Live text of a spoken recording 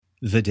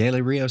The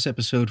Daily Rios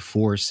episode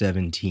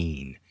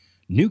 417,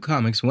 New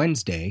Comics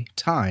Wednesday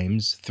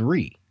times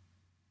 3.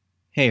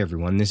 Hey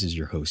everyone, this is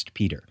your host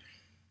Peter.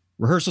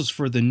 Rehearsals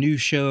for the new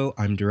show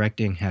I'm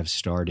directing have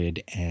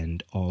started,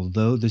 and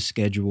although the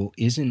schedule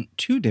isn't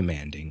too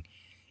demanding,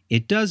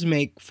 it does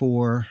make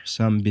for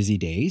some busy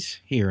days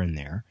here and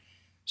there.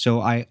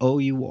 So I owe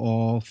you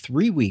all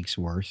 3 weeks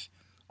worth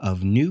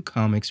of New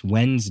Comics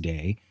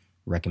Wednesday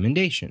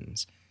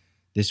recommendations.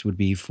 This would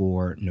be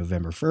for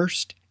November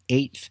 1st,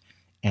 8th,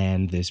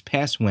 and this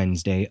past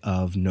Wednesday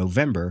of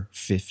November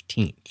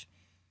 15th.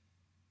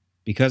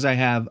 Because I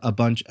have a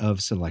bunch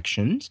of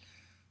selections,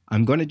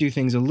 I'm going to do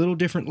things a little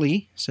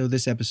differently so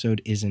this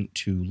episode isn't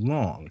too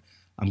long.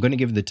 I'm going to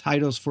give the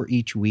titles for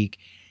each week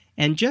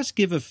and just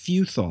give a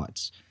few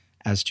thoughts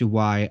as to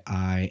why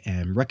I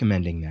am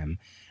recommending them,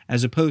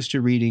 as opposed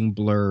to reading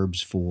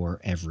blurbs for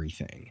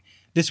everything.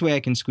 This way I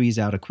can squeeze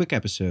out a quick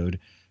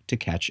episode to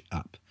catch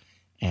up.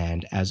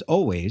 And as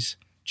always,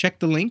 check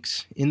the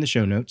links in the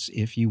show notes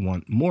if you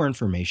want more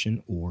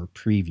information or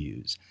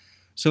previews.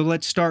 So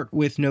let's start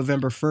with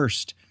November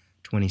 1st,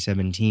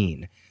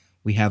 2017.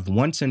 We have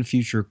Once and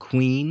Future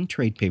Queen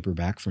trade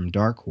paperback from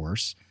Dark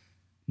Horse,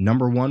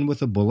 Number One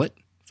with a Bullet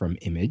from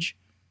Image,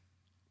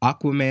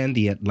 Aquaman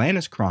the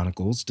Atlantis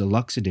Chronicles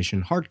Deluxe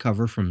Edition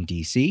hardcover from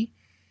DC,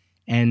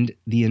 and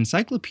The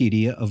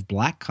Encyclopedia of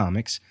Black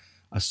Comics,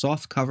 a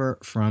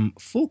softcover from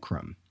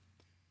Fulcrum.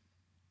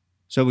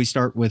 So we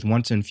start with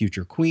Once and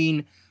Future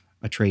Queen,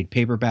 a trade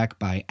paperback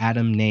by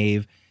Adam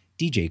Nave,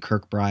 DJ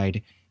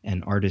Kirkbride,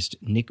 and artist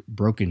Nick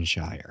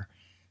Brokenshire.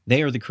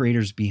 They are the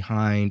creators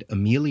behind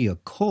Amelia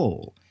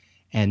Cole,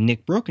 and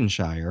Nick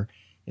Brokenshire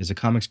is a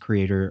comics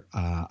creator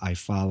I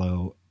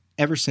follow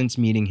ever since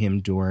meeting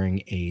him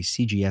during a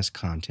CGS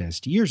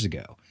contest years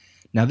ago.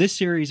 Now, this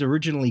series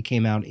originally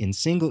came out in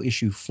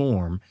single-issue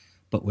form,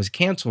 but was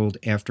canceled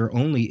after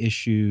only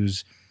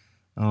issues,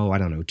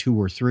 2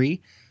 or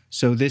 3.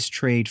 So this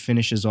trade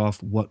finishes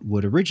off what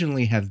would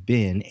originally have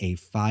been a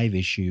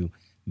 5-issue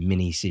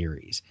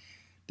miniseries.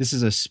 This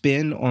is a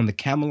spin on the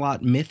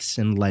Camelot myths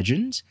and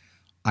legends.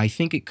 I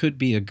think it could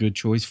be a good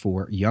choice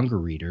for younger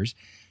readers.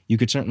 You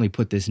could certainly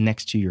put this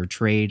next to your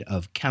trade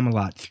of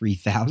Camelot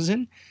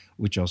 3000,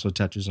 which also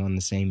touches on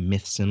the same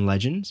myths and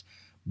legends.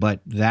 But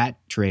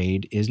that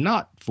trade is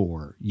not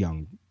for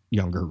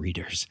younger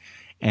readers.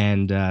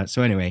 And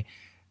so anyway,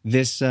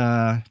 this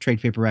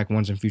trade paperback,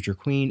 Once and Future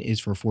Queen,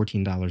 is for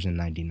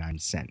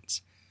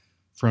 $14.99.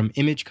 From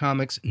Image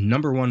Comics,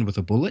 Number One with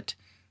a Bullet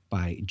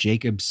by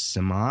Jacob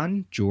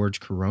Simon, George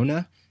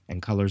Corona,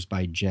 and colors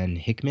by Jen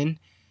Hickman.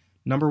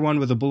 Number One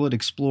with a Bullet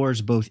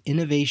explores both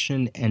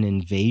innovation and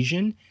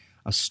invasion,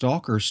 a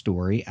stalker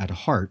story at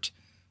heart,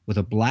 with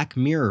a Black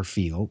Mirror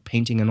feel,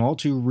 painting an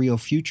all-too-real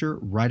future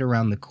right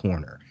around the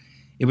corner.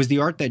 It was the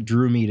art that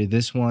drew me to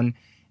this one,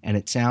 and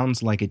it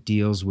sounds like it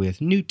deals with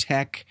new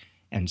tech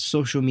and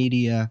social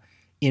media,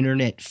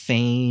 internet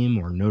fame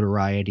or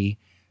notoriety,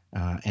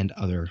 and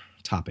other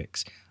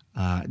topics.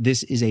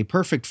 This is a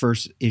perfect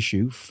first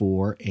issue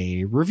for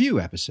a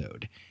review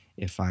episode,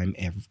 if I'm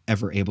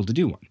ever able to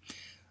do one.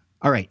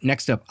 All right,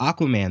 next up,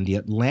 Aquaman, the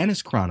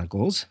Atlantis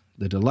Chronicles,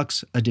 the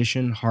deluxe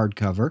edition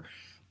hardcover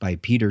by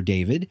Peter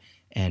David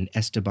and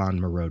Esteban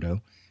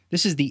Maroto.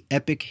 This is the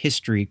epic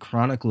history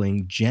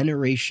chronicling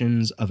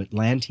generations of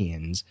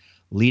Atlanteans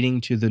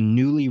leading to the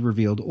newly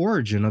revealed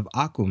origin of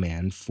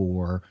Aquaman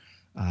for,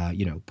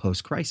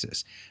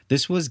 post-crisis.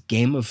 This was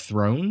Game of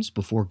Thrones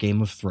before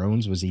Game of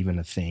Thrones was even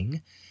a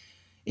thing.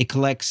 It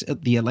collects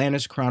the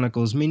Atlantis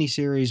Chronicles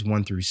miniseries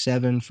 1 through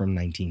 7 from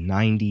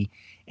 1990,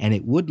 and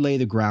it would lay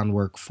the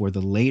groundwork for the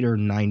later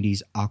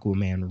 90s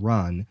Aquaman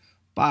run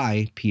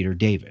by Peter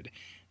David.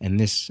 And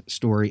this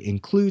story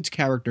includes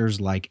characters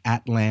like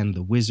Atlan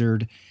the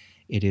Wizard.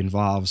 It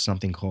involves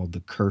something called the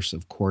Curse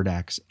of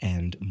Kordax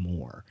and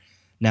more.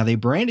 Now, they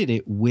branded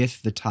it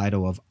with the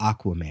title of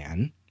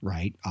Aquaman,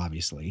 right,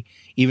 obviously.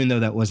 Even though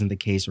that wasn't the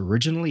case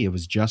originally, it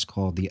was just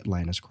called the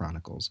Atlantis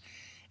Chronicles.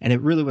 And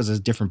it really was a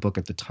different book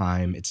at the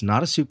time. It's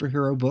not a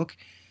superhero book.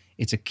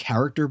 It's a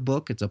character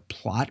book. It's a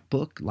plot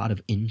book. A lot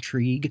of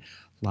intrigue,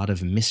 a lot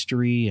of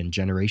mystery and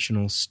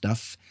generational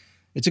stuff.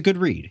 It's a good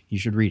read. You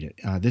should read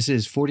it. This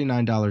is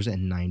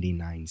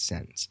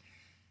 $49.99.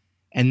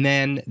 And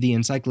then the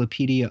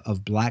Encyclopedia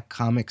of Black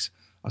Comics,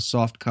 a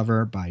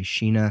softcover by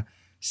Sheena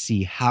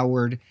C.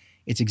 Howard.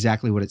 It's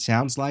exactly what it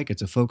sounds like.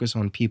 It's a focus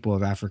on people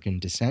of African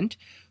descent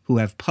who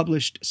have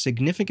published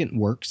significant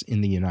works in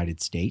the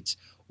United States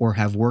or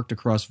have worked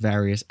across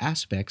various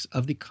aspects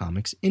of the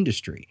comics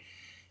industry.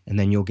 And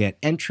then you'll get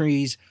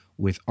entries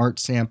with art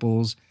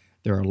samples.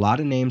 There are a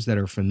lot of names that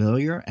are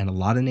familiar and a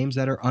lot of names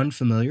that are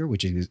unfamiliar,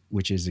 which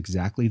is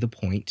exactly the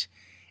point.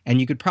 And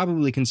you could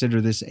probably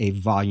consider this a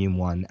volume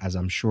 1, as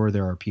I'm sure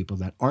there are people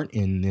that aren't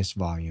in this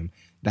volume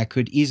that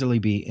could easily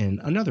be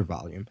in another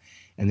volume.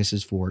 And this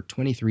is for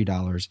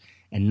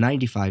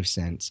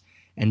 $23.95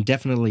 and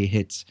definitely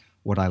hits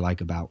what I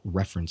like about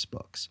reference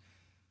books.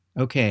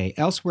 Okay,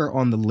 elsewhere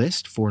on the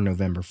list for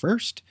November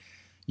 1st,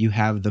 you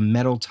have the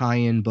metal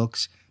tie-in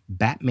books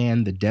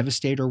Batman the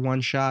Devastator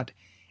one-shot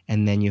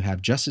And then you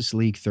have Justice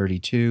League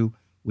 32,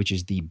 which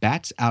is the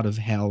Bats Out of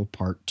Hell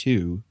Part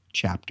 2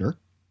 chapter.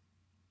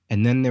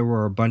 And then there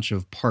were a bunch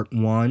of Part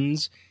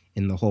 1s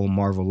in the whole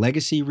Marvel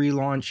Legacy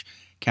relaunch,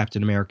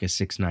 Captain America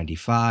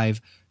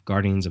 695,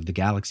 Guardians of the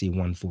Galaxy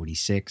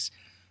 146,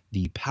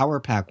 the Power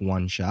Pack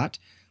one-shot,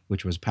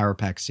 which was Power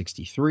Pack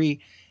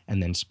 63,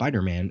 and then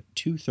Spider-Man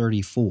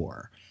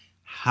 234.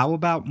 How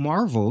about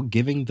Marvel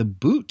giving the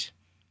boot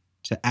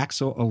to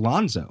Axel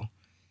Alonso?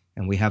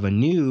 And we have a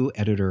new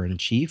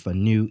editor-in-chief, a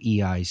new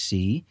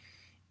EIC,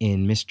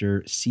 in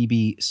Mr.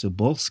 C.B.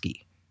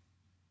 Sobolski.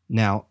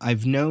 Now,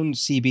 I've known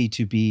CB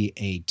to be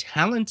a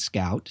talent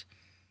scout,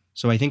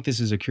 so I think this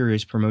is a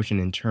curious promotion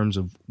in terms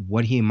of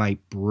what he might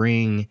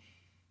bring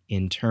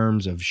in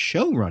terms of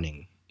show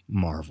running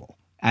Marvel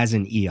as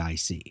an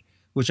EIC,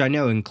 which I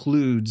know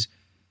includes,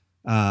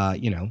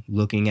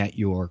 looking at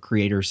your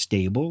creator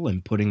stable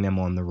and putting them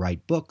on the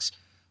right books.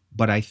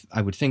 But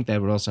I would think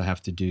that would also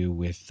have to do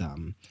with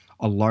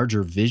a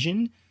larger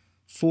vision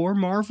for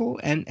Marvel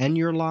and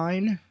your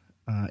line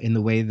in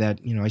the way that,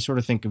 I sort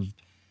of think of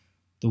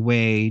the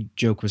way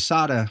Joe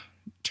Quesada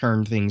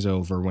turned things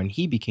over when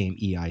he became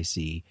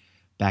EIC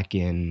back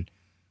in,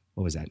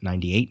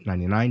 98,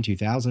 99,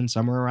 2000,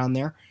 somewhere around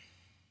there.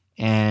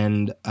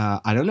 And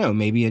I don't know,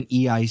 maybe an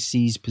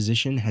EIC's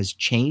position has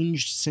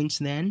changed since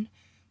then,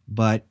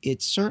 but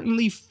it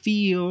certainly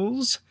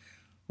feels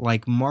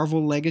like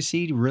Marvel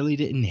Legacy really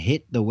didn't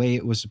hit the way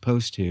it was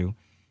supposed to.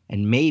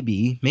 And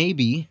maybe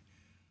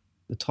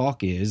the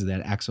talk is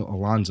that Axel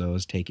Alonso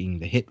is taking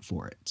the hit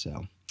for it.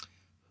 So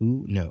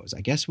who knows?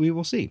 I guess we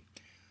will see.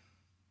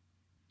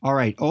 All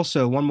right.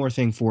 Also, one more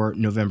thing for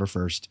November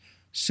 1st.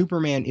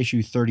 Superman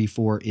issue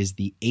 34 is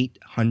the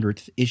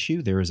 800th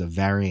issue. There is a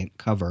variant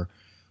cover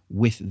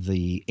with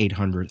the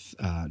 800th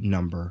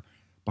number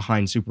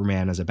behind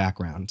Superman as a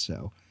background.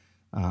 So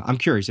I'm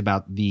curious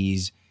about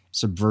these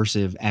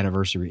subversive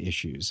anniversary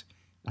issues.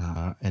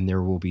 And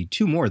there will be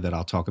 2 more that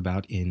I'll talk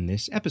about in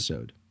this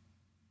episode.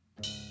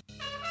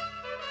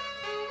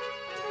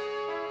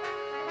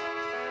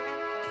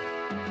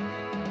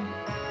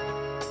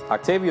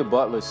 Octavia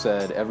Butler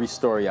said, "Every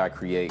story I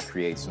create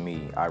creates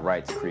me. I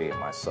write to create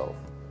myself."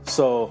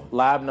 So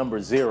lab number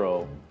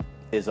 0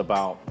 is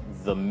about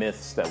the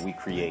myths that we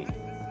create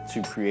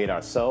to create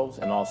ourselves,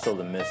 and also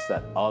the myths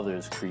that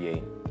others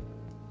create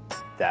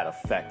that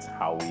affect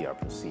how we are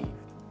perceived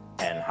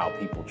and how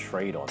people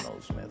trade on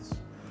those myths.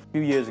 A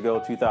few years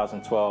ago,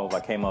 2012,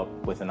 I came up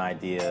with an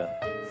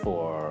idea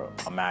for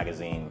a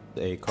magazine,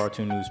 a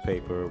cartoon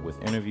newspaper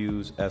with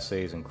interviews,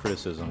 essays, and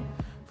criticism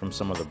from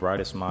some of the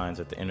brightest minds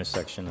at the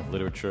intersection of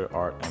literature,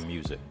 art, and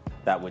music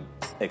that would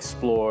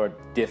explore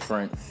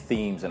different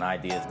themes and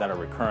ideas that are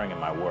recurring in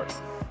my work,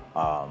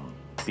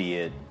 be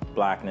it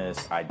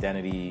blackness,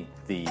 identity,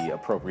 the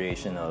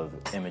appropriation of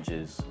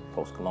images,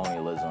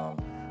 post-colonialism,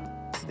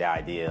 the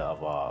idea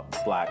of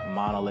a black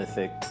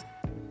monolithic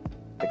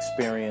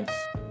experience.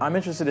 I'm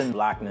interested in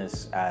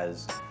blackness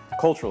as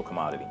cultural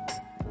commodity.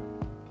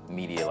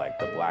 Media like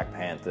the Black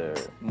Panther,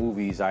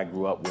 movies I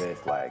grew up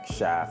with like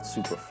Shaft,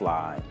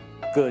 Superfly,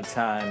 Good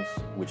Times,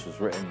 which was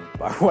written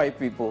by white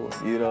people,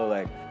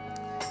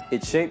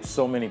 it shapes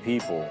so many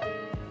people,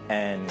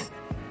 and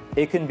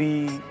it can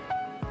be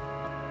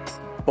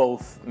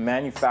both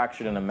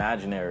manufactured and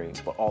imaginary,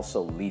 but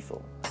also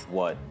lethal.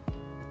 What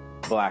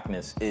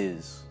blackness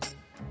is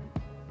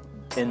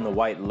in the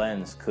white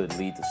lens could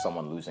lead to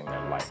someone losing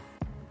their life.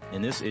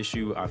 In this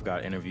issue, I've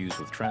got interviews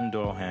with Trenton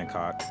Doyle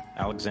Hancock,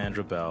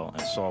 Alexandra Bell,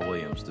 and Saul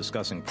Williams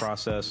discussing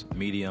process,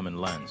 medium, and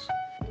lens.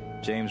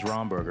 James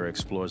Romberger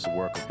explores the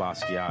work of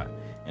Basquiat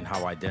and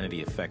how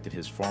identity affected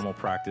his formal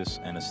practice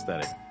and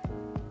aesthetic.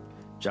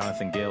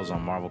 Jonathan Gale's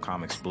on Marvel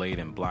Comics' Blade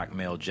and black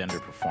male gender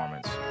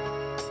performance.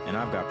 And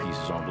I've got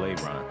pieces on Blade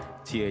Runner,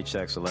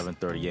 THX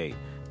 1138,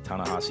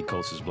 Ta-Nehisi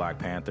Coates' Black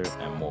Panther,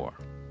 and more.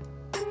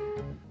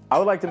 I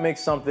would like to make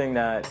something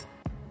that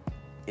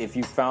if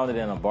you found it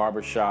in a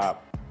barber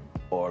shop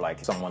or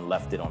like someone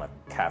left it on a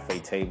cafe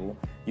table,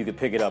 you could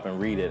pick it up and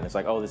read it. And it's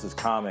like, oh, this is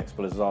comics,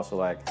 but it's also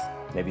like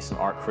maybe some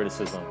art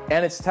criticism.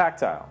 And it's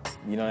tactile,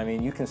 you know what I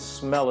mean? You can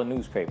smell a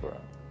newspaper.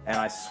 And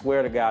I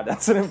swear to God,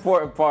 that's an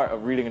important part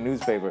of reading a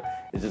newspaper,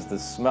 is just the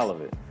smell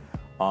of it.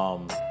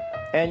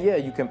 And yeah,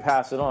 you can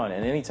pass it on.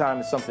 And anytime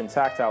it's something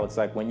tactile, it's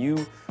like when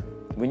you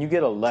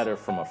get a letter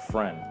from a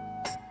friend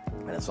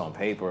and it's on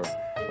paper,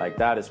 like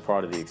that is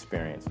part of the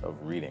experience of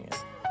reading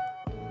it.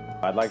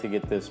 I'd like to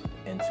get this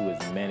into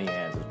as many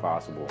hands as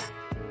possible.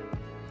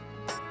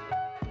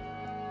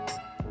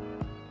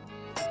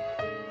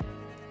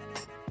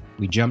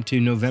 We jump to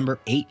November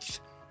 8th,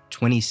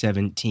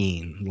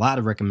 2017. A lot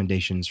of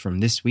recommendations from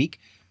this week.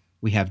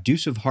 We have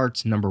Deuce of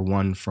Hearts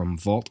 #1 from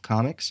Vault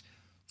Comics,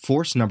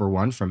 Force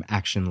 #1 from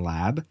Action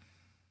Lab,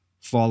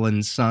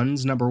 Fallen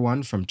Sons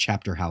 #1 from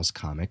Chapter House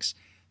Comics,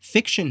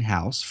 Fiction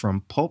House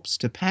from Pulps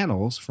to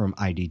Panels from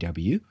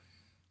IDW,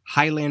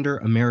 Highlander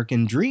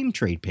American Dream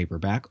trade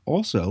paperback,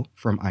 also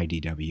from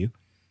IDW,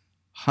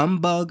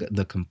 Humbug,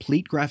 the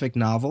complete graphic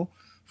novel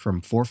from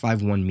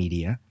 451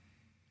 Media,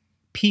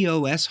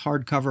 POS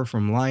hardcover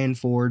from Lion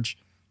Forge,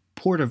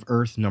 Port of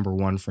Earth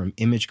 #1 from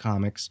Image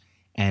Comics,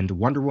 and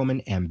Wonder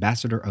Woman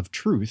Ambassador of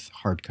Truth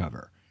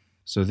hardcover.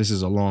 So this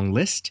is a long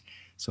list,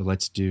 so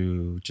let's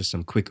do just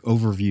some quick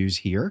overviews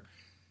here.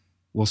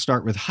 We'll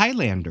start with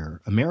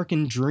Highlander,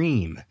 American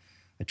Dream,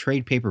 a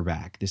trade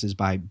paperback. This is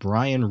by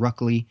Brian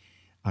Ruckley,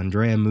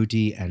 Andrea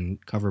Muti,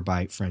 and cover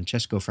by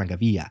Francesco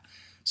Francavilla.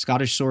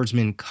 Scottish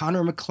swordsman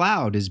Connor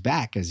MacLeod is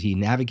back as he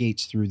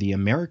navigates through the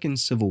American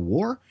Civil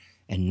War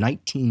and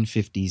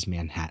 1950s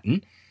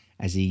Manhattan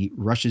as he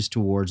rushes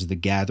towards the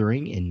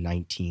Gathering in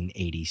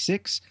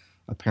 1986.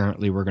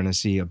 Apparently, we're going to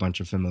see a bunch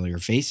of familiar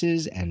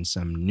faces and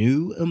some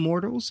new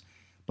immortals.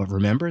 But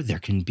remember, there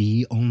can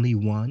be only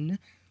one.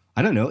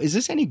 I don't know. Is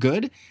this any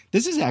good?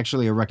 This is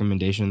actually a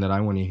recommendation that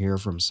I want to hear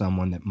from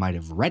someone that might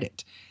have read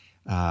it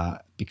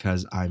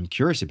because I'm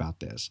curious about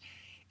this.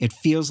 It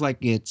feels like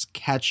it's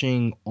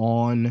catching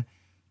on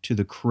to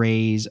the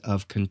craze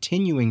of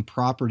continuing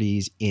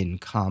properties in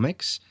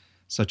comics,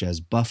 such as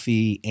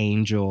Buffy,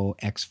 Angel,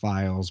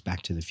 X-Files,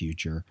 Back to the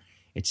Future.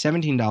 It's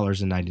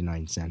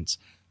 $17.99.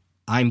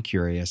 I'm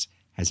curious.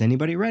 Has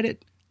anybody read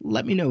it?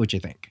 Let me know what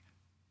you think.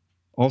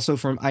 Also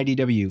from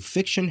IDW,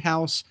 Fiction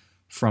House,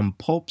 From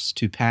Pulps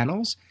to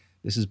Panels.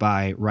 This is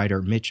by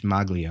writer Mitch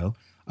Maglio.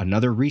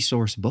 Another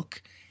resource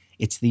book.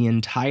 It's the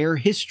entire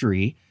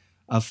history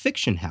of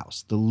Fiction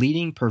House, the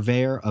leading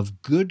purveyor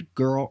of good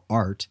girl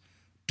art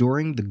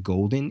during the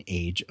golden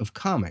age of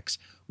comics,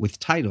 with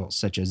titles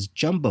such as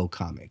Jumbo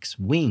Comics,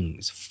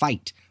 Wings,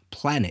 Fight,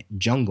 Planet,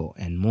 Jungle,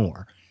 and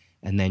more.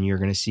 And then you're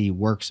going to see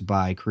works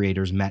by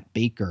creators Matt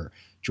Baker,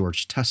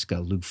 George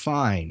Tuska, Lou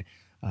Fine,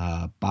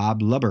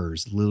 Bob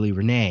Lubbers, Lily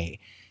Renee.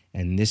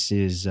 And this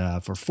is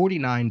for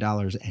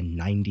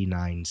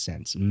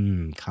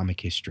 $49.99. Comic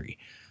history.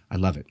 I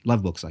love it.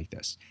 Love books like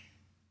this.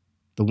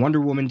 The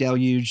Wonder Woman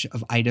deluge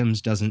of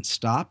items doesn't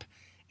stop,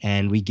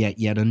 and we get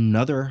yet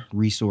another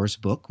resource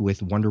book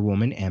with Wonder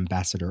Woman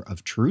Ambassador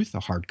of Truth, a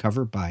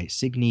hardcover by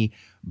Signe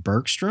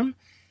Bergstrom.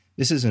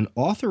 This is an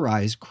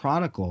authorized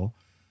chronicle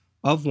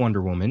of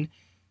Wonder Woman,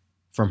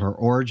 from her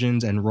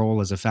origins and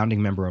role as a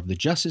founding member of the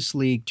Justice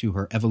League to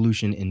her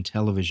evolution in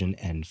television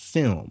and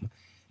film.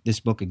 This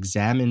book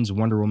examines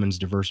Wonder Woman's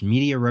diverse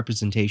media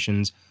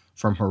representations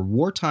from her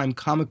wartime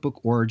comic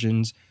book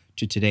origins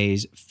to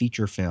today's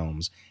feature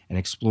films and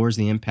explores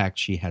the impact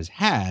she has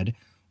had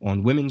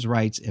on women's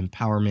rights,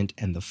 empowerment,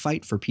 and the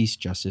fight for peace,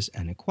 justice,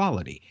 and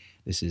equality.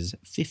 This is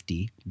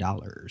 $50.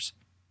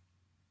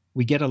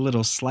 We get a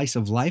little slice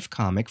of life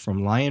comic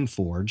from Lion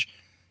Forge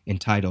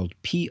entitled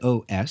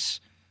POS,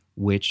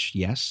 which,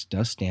 yes,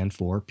 does stand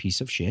for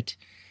piece of shit.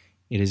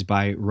 It is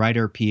by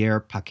writer Pierre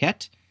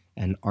Paquette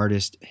and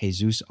artist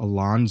Jesus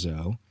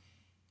Alonso.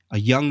 A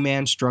young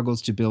man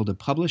struggles to build a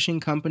publishing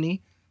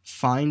company,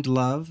 find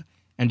love,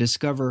 and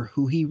discover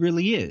who he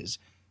really is,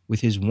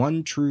 with his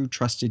one true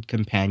trusted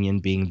companion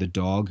being the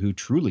dog who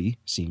truly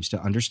seems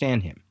to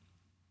understand him.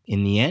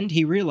 In the end,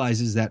 he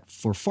realizes that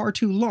for far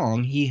too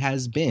long he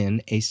has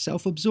been a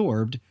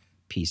self-absorbed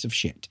piece of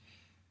shit.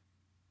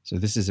 So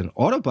this is an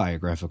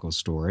autobiographical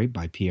story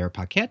by Pierre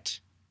Paquette,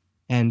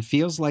 and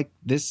feels like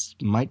this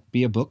might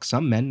be a book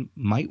some men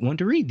might want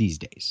to read these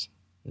days.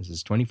 This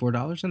is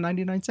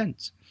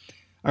 $24.99.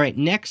 All right,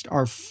 next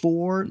are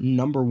 4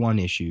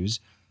 #1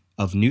 issues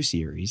of new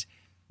series.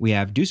 We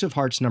have Deuce of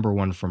Hearts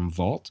 #1 from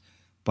Vault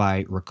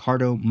by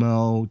Ricardo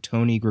Mo,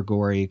 Tony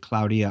Gregori,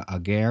 Claudia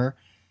Aguirre,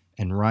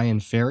 and Ryan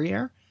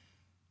Ferrier.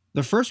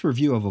 The first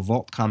review of a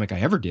Vault comic I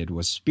ever did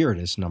was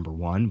Spiritus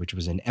 #1, which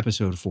was in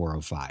episode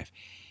 405.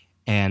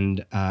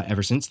 And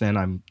ever since then,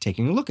 I'm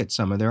taking a look at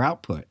some of their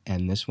output,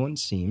 and this one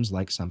seems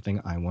like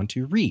something I want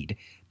to read.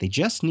 They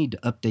just need to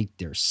update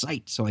their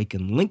site so I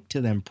can link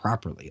to them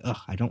properly.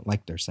 I don't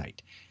like their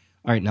site.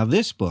 All right, now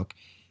this book,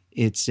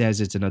 it says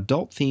it's an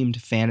adult-themed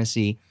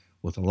fantasy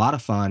with a lot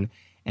of fun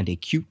and a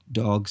cute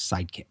dog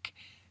sidekick.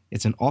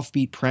 It's an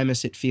offbeat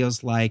premise, it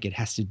feels like. It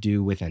has to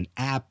do with an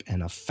app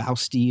and a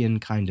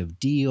Faustian kind of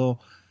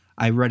deal.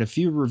 I read a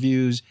few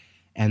reviews,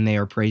 and they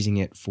are praising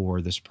it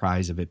for the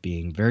surprise of it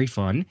being very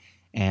fun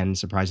and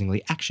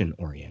surprisingly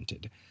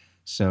action-oriented.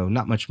 So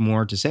not much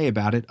more to say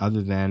about it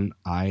other than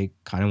I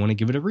kind of want to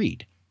give it a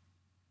read.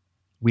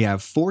 We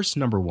have Force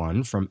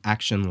 #1 from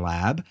Action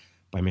Lab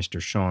by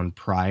Mr. Sean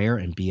Pryor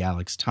and B.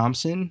 Alex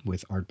Thompson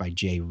with art by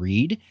Jay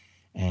Reed.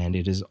 And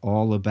it is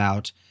all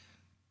about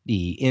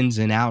the ins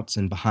and outs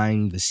and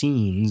behind the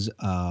scenes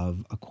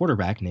of a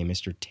quarterback named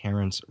Mr.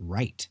 Terrence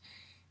Wright.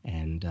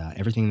 And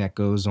everything that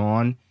goes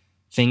on,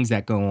 things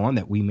that go on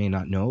that we may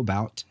not know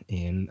about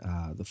in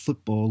the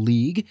football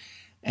league.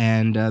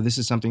 And this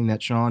is something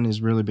that Sean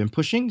has really been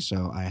pushing,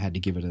 so I had to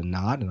give it a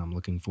nod, and I'm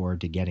looking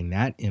forward to getting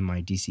that in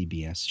my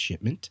DCBS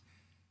shipment.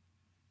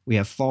 We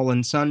have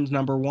Fallen Sons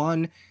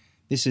 #1.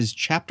 This is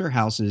Chapter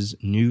House's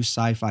new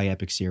sci-fi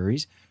epic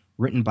series,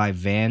 written by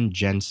Van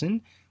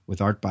Jensen,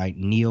 with art by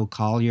Neil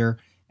Collier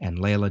and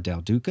Leila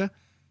Del Duca,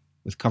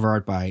 with cover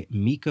art by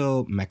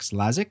Miko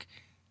Mexlazik.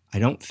 I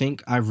don't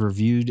think I've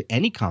reviewed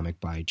any comic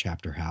by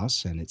Chapter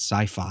House, and it's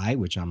sci-fi,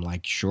 which I'm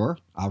like, sure,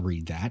 I'll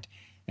read that.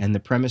 And the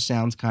premise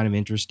sounds kind of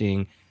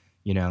interesting.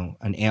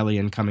 an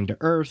alien coming to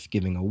Earth,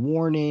 giving a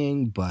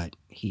warning, but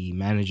he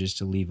manages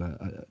to leave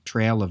a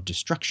trail of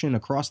destruction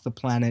across the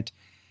planet.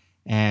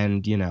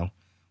 And,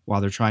 while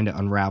they're trying to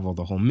unravel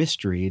the whole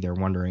mystery, they're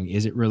wondering,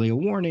 is it really a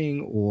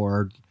warning,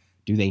 or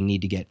do they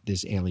need to get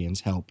this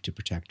alien's help to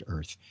protect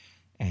Earth?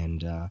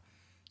 And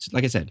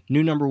like I said,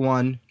 new number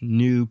one,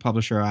 new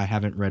publisher I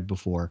haven't read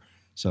before.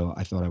 So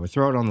I thought I would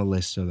throw it on the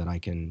list so that I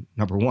can,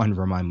 number one,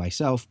 remind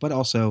myself, but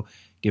also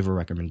give a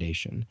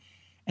recommendation.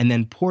 And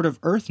then Port of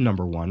Earth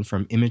number one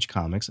from Image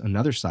Comics,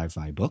 another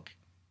sci-fi book.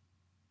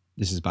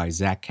 This is by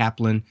Zach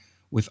Kaplan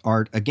with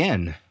art,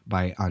 again,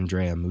 by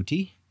Andrea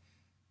Muti.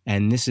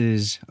 And this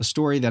is a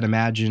story that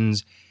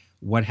imagines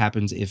what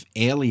happens if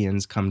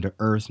aliens come to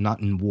Earth not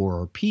in war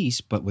or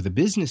peace, but with a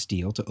business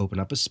deal to open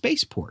up a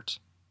spaceport.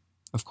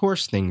 Of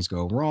course, things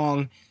go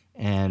wrong,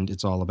 and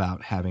it's all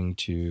about having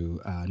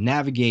to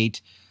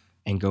navigate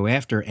and go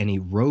after any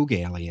rogue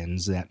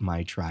aliens that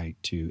might try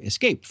to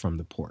escape from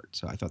the port.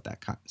 So I thought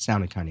that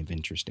sounded kind of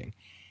interesting.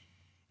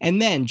 And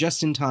then,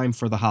 just in time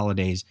for the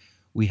holidays,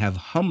 we have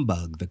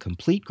Humbug, the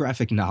complete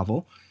graphic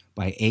novel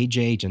by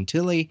A.J.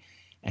 Gentili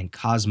and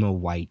Cosmo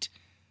White,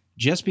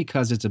 just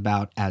because it's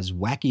about as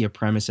wacky a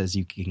premise as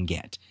you can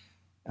get.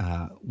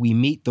 We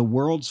meet the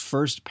world's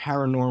first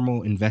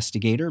paranormal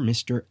investigator,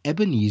 Mr.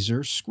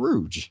 Ebenezer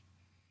Scrooge.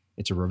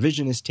 It's a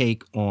revisionist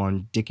take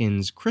on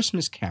Dickens'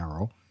 Christmas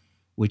Carol,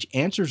 which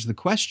answers the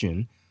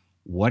question,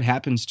 what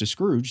happens to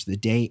Scrooge the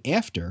day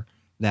after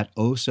that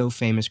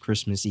oh-so-famous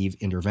Christmas Eve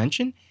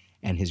intervention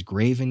and his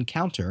grave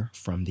encounter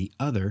from the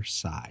other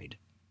side?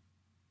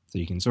 So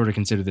you can sort of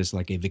consider this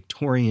like a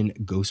Victorian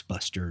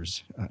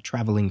Ghostbusters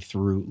traveling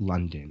through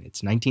London.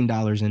 It's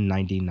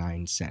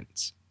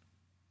 $19.99.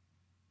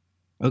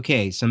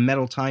 Okay, some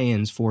metal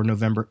tie-ins for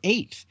November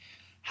 8th.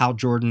 Hal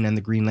Jordan and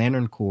the Green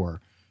Lantern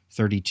Corps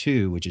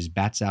 32, which is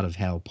Bats Out of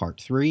Hell Part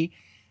 3.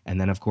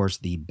 And then, of course,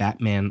 the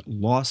Batman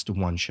Lost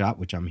one-shot,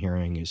 which I'm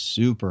hearing is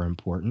super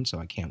important, so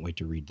I can't wait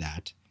to read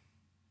that.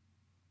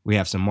 We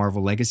have some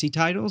Marvel Legacy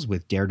titles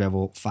with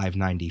Daredevil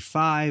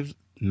 595,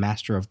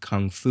 Master of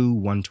Kung Fu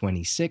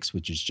 126,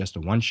 which is just a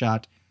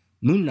one-shot,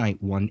 Moon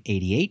Knight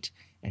 188,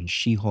 and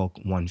She-Hulk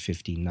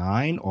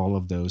 159, all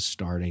of those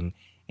starting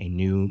a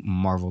new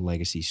Marvel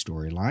Legacy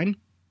storyline.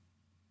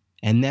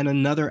 And then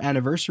another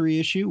anniversary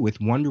issue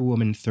with Wonder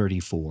Woman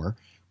 34,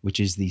 which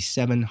is the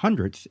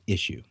 700th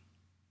issue.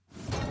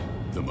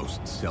 The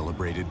most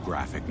celebrated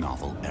graphic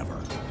novel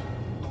ever,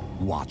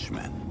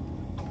 Watchmen.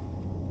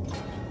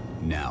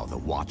 Now the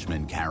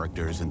Watchmen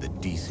characters in the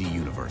DC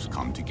Universe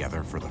come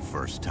together for the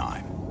first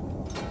time.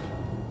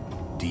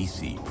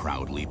 DC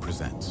proudly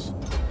presents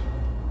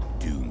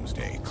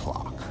Doomsday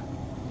Clock.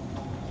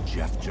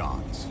 Jeff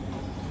Johns,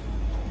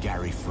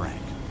 Gary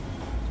Frank,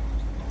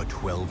 a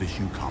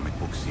 12-issue comic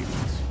book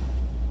series.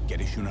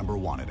 Get issue number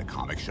 1 at a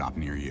comic shop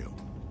near you.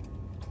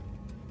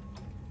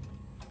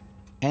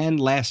 And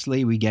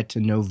lastly, we get to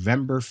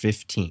November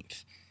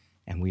 15th,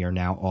 and we are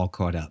now all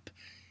caught up.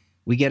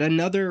 We get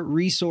another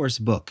resource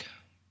book,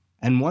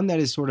 and one that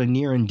is sort of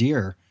near and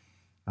dear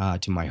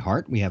to my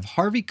heart. We have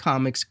Harvey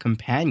Comics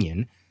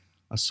Companion,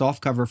 a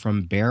softcover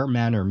from Bear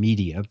Manor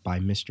Media by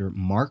Mr.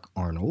 Mark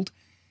Arnold.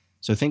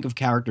 So think of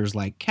characters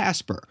like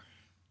Casper,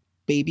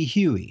 Baby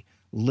Huey,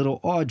 Little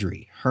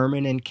Audrey,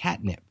 Herman and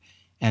Catnip,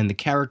 and the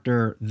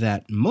character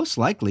that most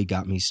likely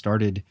got me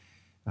started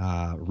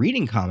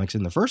reading comics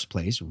in the first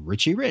place,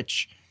 Richie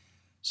Rich.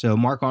 So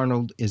Mark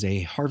Arnold is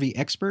a Harvey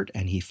expert,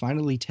 and he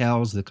finally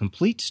tells the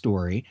complete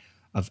story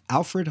of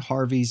Alfred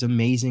Harvey's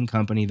amazing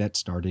company that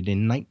started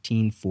in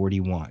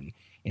 1941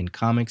 in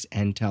comics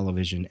and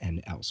television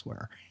and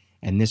elsewhere.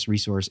 And this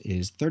resource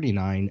is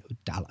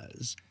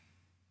 $39.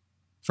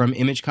 From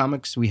Image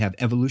Comics, we have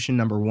Evolution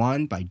number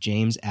 1 by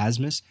James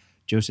Asmus,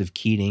 Joseph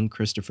Keating,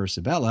 Christopher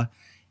Sabella,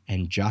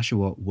 and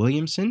Joshua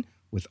Williamson,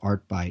 with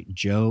art by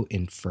Joe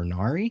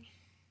Infernari.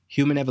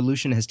 Human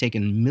evolution has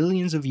taken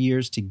millions of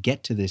years to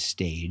get to this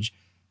stage,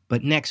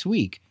 but next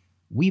week,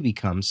 we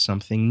become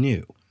something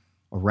new.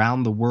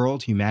 Around the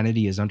world,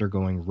 humanity is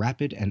undergoing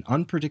rapid and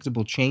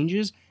unpredictable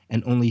changes,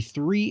 and only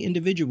 3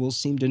 individuals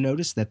seem to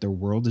notice that their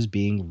world is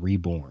being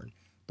reborn.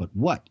 But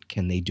what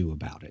can they do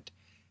about it?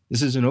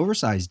 This is an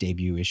oversized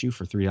debut issue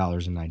for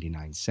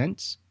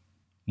 $3.99.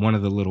 One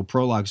of the little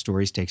prologue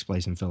stories takes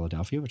place in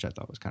Philadelphia, which I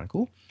thought was kind of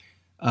cool.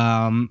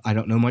 I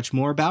don't know much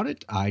more about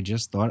it. I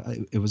just thought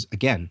it was,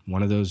 again,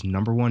 one of those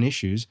number 1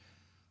 issues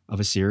of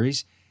a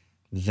series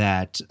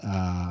that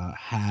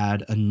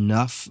had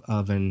enough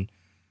of an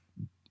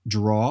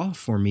draw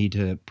for me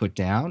to put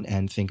down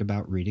and think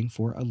about reading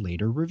for a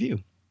later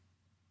review.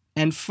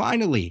 And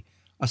finally,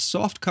 a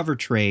softcover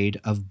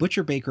trade of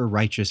Butcher Baker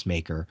Righteous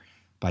Maker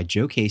by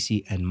Joe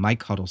Casey and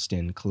Mike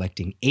Huddleston,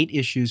 collecting 8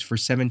 issues for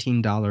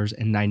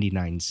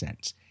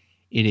 $17.99.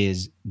 It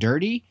is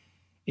dirty.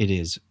 It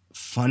is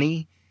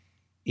funny.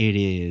 It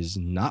is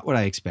not what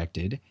I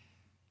expected.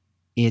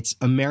 It's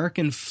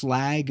American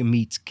Flag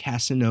meets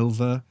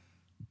Casanova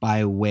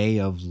by way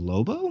of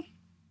Lobo?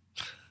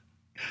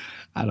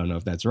 I don't know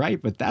if that's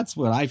right, but that's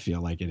what I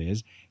feel like it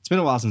is. It's been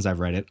a while since I've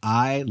read it.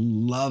 I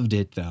loved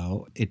it,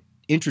 though. It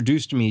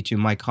introduced me to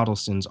Mike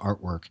Huddleston's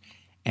artwork,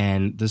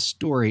 and the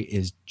story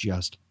is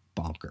just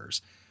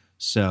bonkers.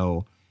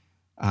 So,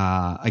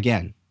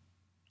 again,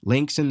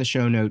 links in the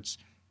show notes.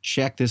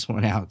 Check this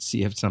one out.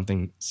 See if it's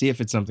something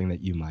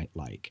that you might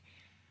like.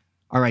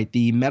 All right,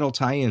 the metal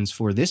tie-ins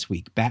for this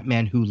week: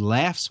 Batman Who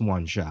Laughs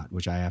one-shot,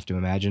 which I have to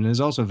imagine is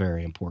also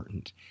very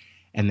important.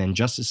 And then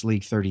Justice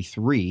League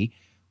 33,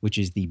 which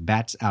is the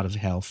Bats Out of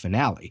Hell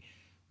finale,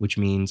 which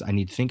means I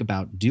need to think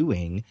about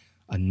doing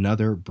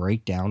another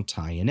breakdown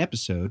tie-in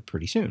episode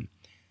pretty soon.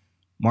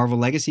 Marvel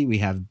Legacy, we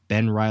have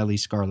Ben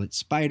Reilly's Scarlet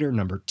Spider,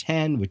 number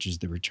 10, which is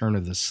the Return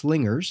of the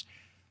Slingers.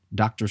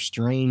 Doctor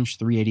Strange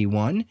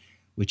 381,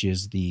 which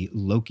is the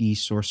Loki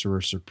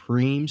Sorcerer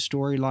Supreme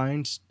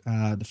storyline,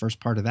 the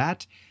first part of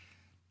that.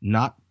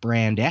 Not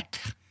Brand Ek,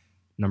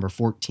 number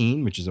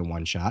 14, which is a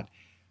one-shot.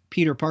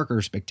 Peter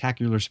Parker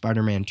Spectacular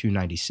Spider-Man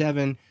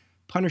 297.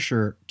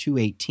 Punisher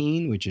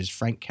 218, which is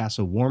Frank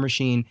Castle War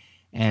Machine.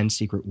 And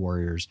Secret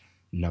Warriors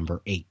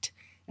number 8.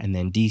 And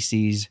then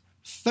DC's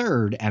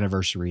third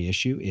anniversary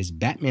issue is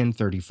Batman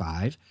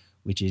 35,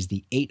 which is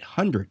the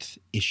 800th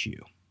issue.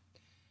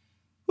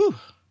 Whew,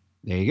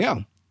 there you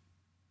go.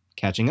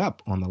 Catching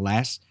up on the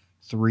last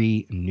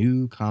 3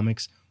 New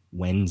Comics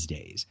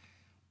Wednesdays.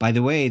 By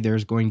the way,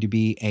 there's going to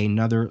be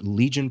another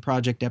Legion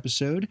Project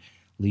episode,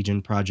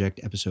 Legion Project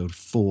episode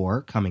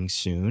 4, coming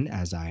soon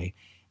as I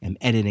am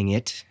editing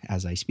it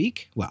as I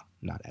speak. Well,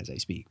 not as I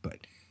speak,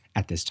 but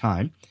at this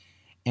time.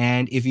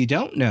 And if you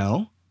don't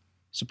know,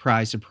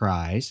 surprise,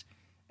 surprise,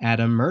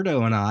 Adam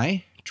Murdo and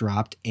I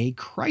dropped a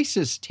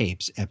Crisis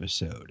Tapes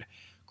episode.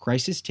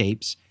 Crisis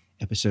Tapes,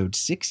 episode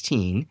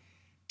 16,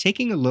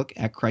 taking a look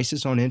at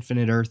Crisis on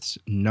Infinite Earths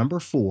number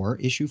 4,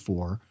 issue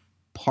 4,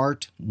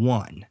 part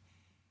 1.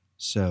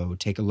 So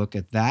take a look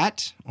at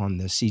that on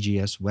the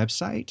CGS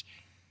website.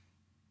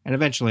 And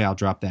eventually I'll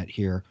drop that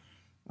here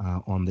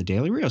on the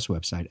Daily Rios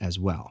website as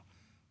well.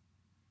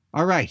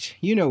 All right,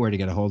 you know where to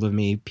get a hold of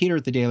me.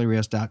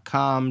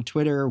 Peter@thedailyrios.com,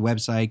 Twitter,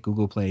 website,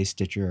 Google Play,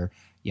 Stitcher,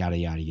 yada,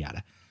 yada,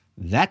 yada.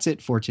 That's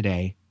it for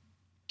today.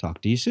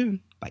 Talk to you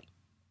soon.